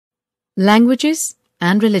Languages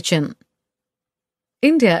and religion.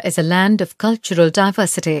 India is a land of cultural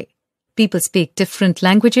diversity. People speak different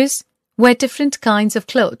languages, wear different kinds of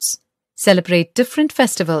clothes, celebrate different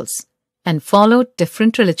festivals, and follow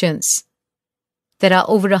different religions. There are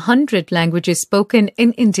over 100 languages spoken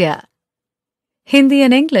in India. Hindi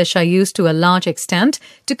and English are used to a large extent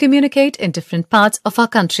to communicate in different parts of our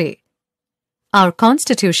country. Our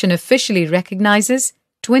constitution officially recognizes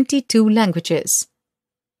 22 languages.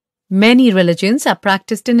 Many religions are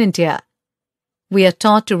practiced in India. We are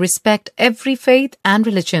taught to respect every faith and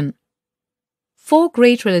religion. 4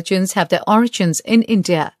 great religions have their origins in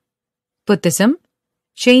India: Buddhism,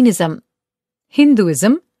 Jainism,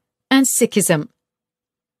 Hinduism, and Sikhism.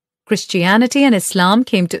 Christianity and Islam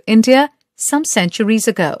came to India some centuries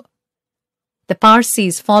ago. The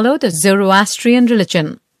Parsis follow the Zoroastrian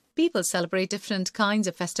religion. People celebrate different kinds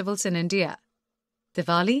of festivals in India.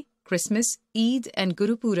 Diwali, Christmas, Eid, and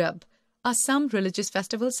Guru Purab are some religious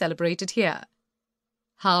festivals celebrated here.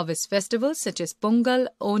 Harvest festivals such as Pongal,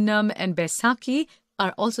 Onam, and Baisakhi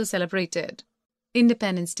are also celebrated.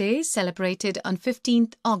 Independence Day is celebrated on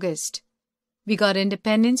 15th August. We got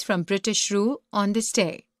independence from British rule on this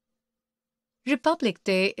day. Republic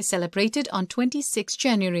Day is celebrated on 26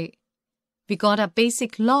 January. We got our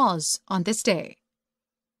basic laws on this day.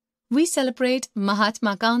 We celebrate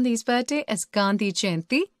Mahatma Gandhi's birthday as Gandhi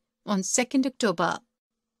Jayanti on 2nd October.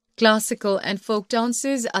 Classical and folk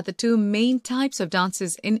dances are the 2 main types of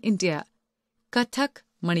dances in India. Kathak,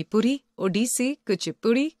 Manipuri, Odissi,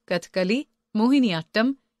 Kuchipudi, Kathakali,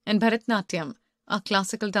 Mohiniyattam, and Bharatnatyam are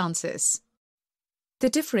classical dances. The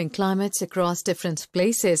differing climates across different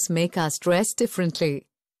places make us dress differently.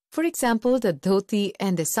 For example, the dhoti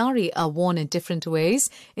and the sari are worn in different ways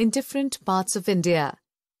in different parts of India.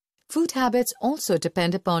 Food habits also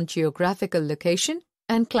depend upon geographical location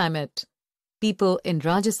and climate. People in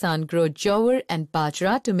Rajasthan grow jowar and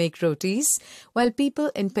bajra to make rotis, while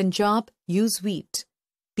people in Punjab use wheat.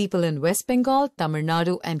 People in West Bengal, Tamil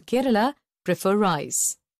Nadu, and Kerala prefer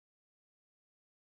rice.